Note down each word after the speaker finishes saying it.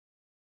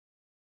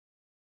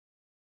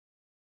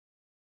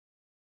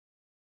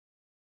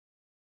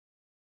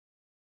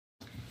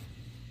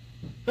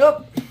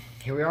Oh,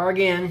 here we are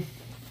again.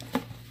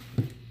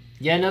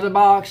 Yet another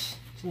box.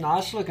 It's a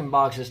nice looking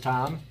box this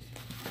time.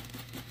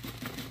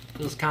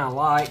 Feels kind of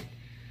light.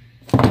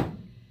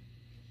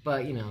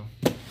 But, you know,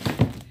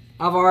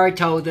 I've already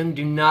told them,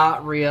 do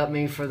not re-up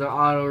me for the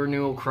auto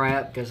renewal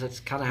crap, because that's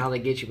kind of how they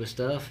get you with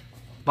stuff.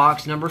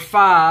 Box number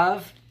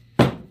 5.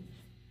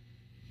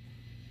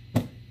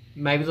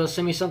 Maybe they'll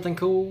send me something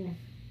cool.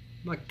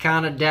 I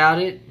kind of doubt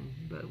it,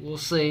 but we'll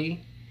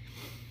see.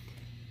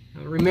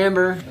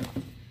 Remember,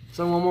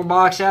 so one more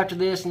box after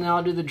this, and then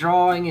I'll do the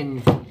drawing,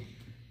 and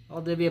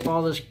I'll divvy up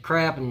all this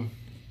crap and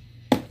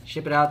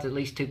ship it out to at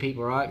least 2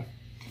 people, right?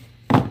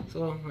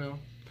 So, well,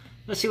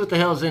 let's see what the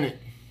hell's in it.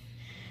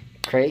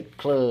 Crate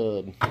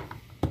Club.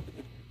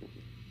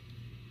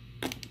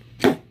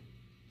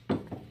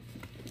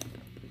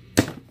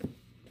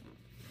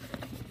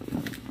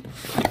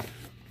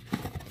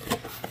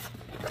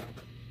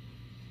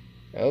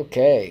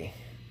 Okay.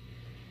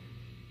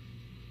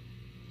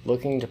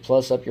 Looking to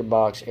plus up your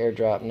box.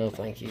 Airdrop. No,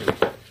 thank you.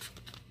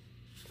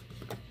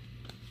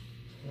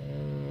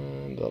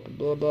 Blah,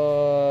 blah, blah,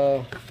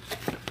 blah.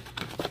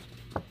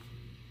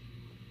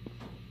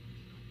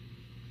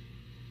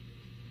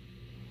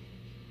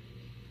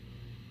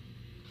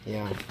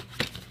 Yeah.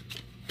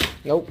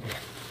 Nope.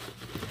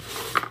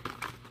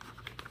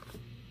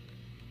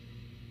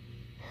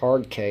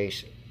 Hard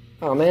case.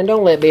 Oh, man,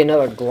 don't let it be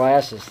another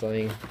glasses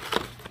thing.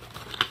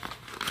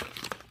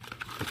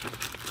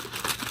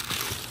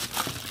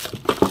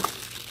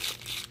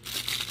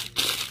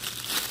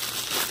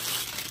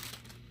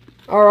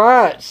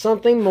 Alright,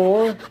 something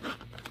more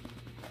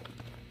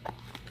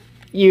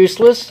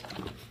useless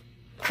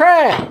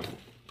crap.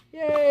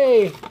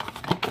 Yay!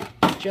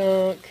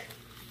 Junk.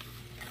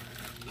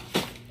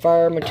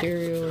 Fire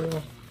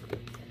material.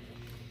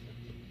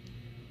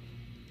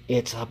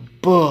 It's a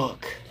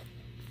book.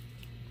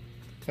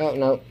 Oh,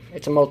 no.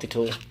 It's a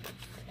multi-tool.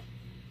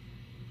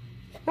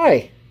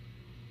 Hey.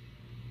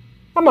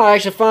 I might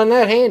actually find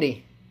that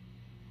handy.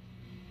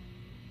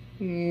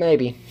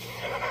 Maybe.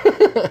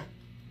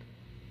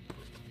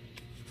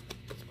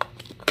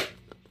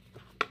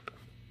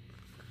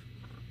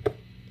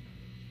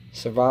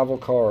 Survival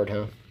card,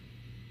 huh?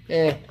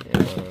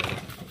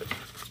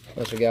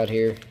 What's we got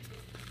here?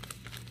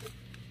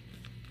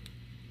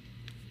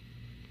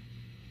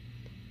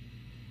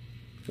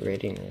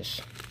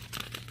 Readiness.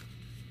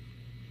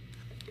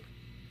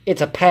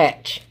 It's a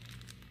patch.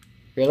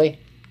 Really?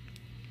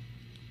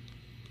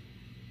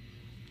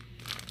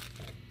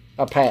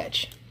 A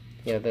patch.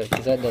 Yeah,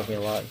 because that does me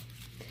a lot.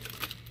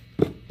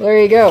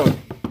 There you go.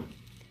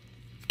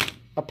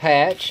 A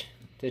patch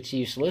that's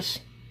useless.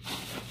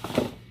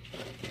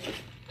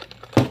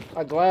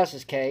 A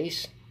glasses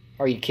case.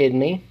 Are you kidding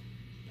me?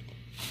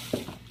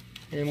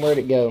 And where'd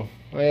it go?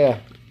 Oh, yeah.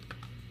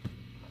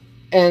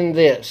 And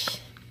this.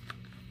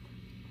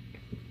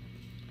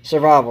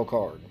 Survival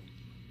card.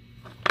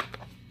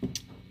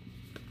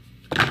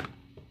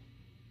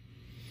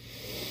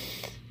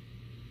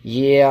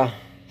 Yeah.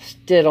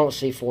 Still don't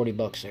see 40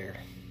 bucks there.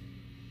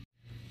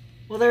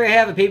 Well, there you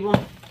have it, people.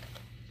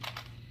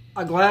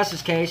 A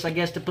glasses case, I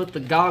guess, to put the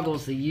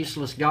goggles, the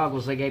useless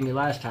goggles they gave me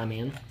last time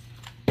in.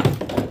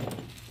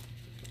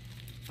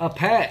 A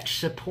patch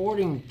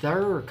supporting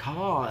their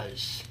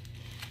cause.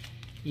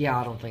 Yeah,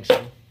 I don't think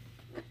so.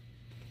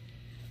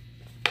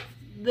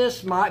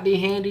 This might be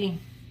handy.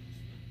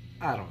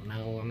 I don't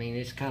know. I mean,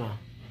 it's kind of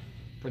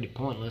pretty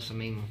pointless. I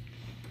mean,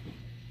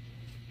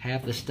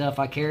 half the stuff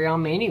I carry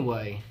on me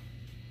anyway.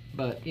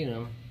 But, you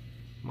know,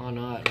 why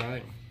not,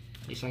 right?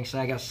 At least I can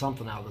say I got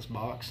something out of this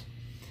box.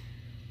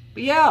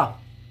 But yeah,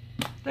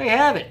 there you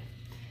have it.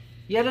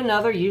 Yet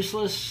another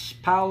useless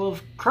pile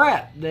of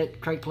crap that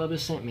Crate Club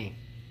has sent me.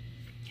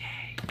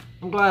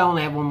 I'm glad I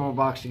only have one more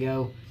box to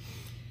go.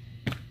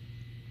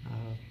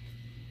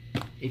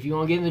 If you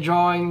want to get in the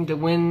drawing to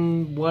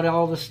win what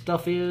all this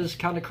stuff is,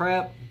 kind of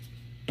crap,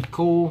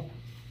 cool.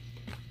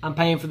 I'm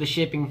paying for the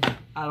shipping.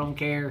 I don't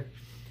care.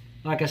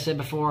 Like I said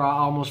before, I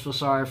almost feel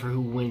sorry for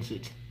who wins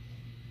it.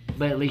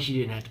 But at least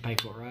you didn't have to pay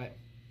for it, right?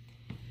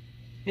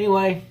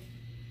 Anyway,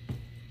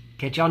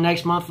 catch y'all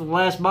next month for the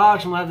last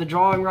box, and we'll have the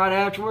drawing right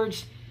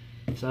afterwards.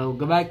 So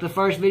go back to the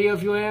first video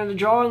if you want to enter the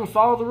drawing and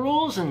follow the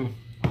rules, and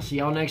I'll see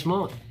y'all next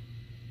month.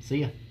 See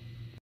ya.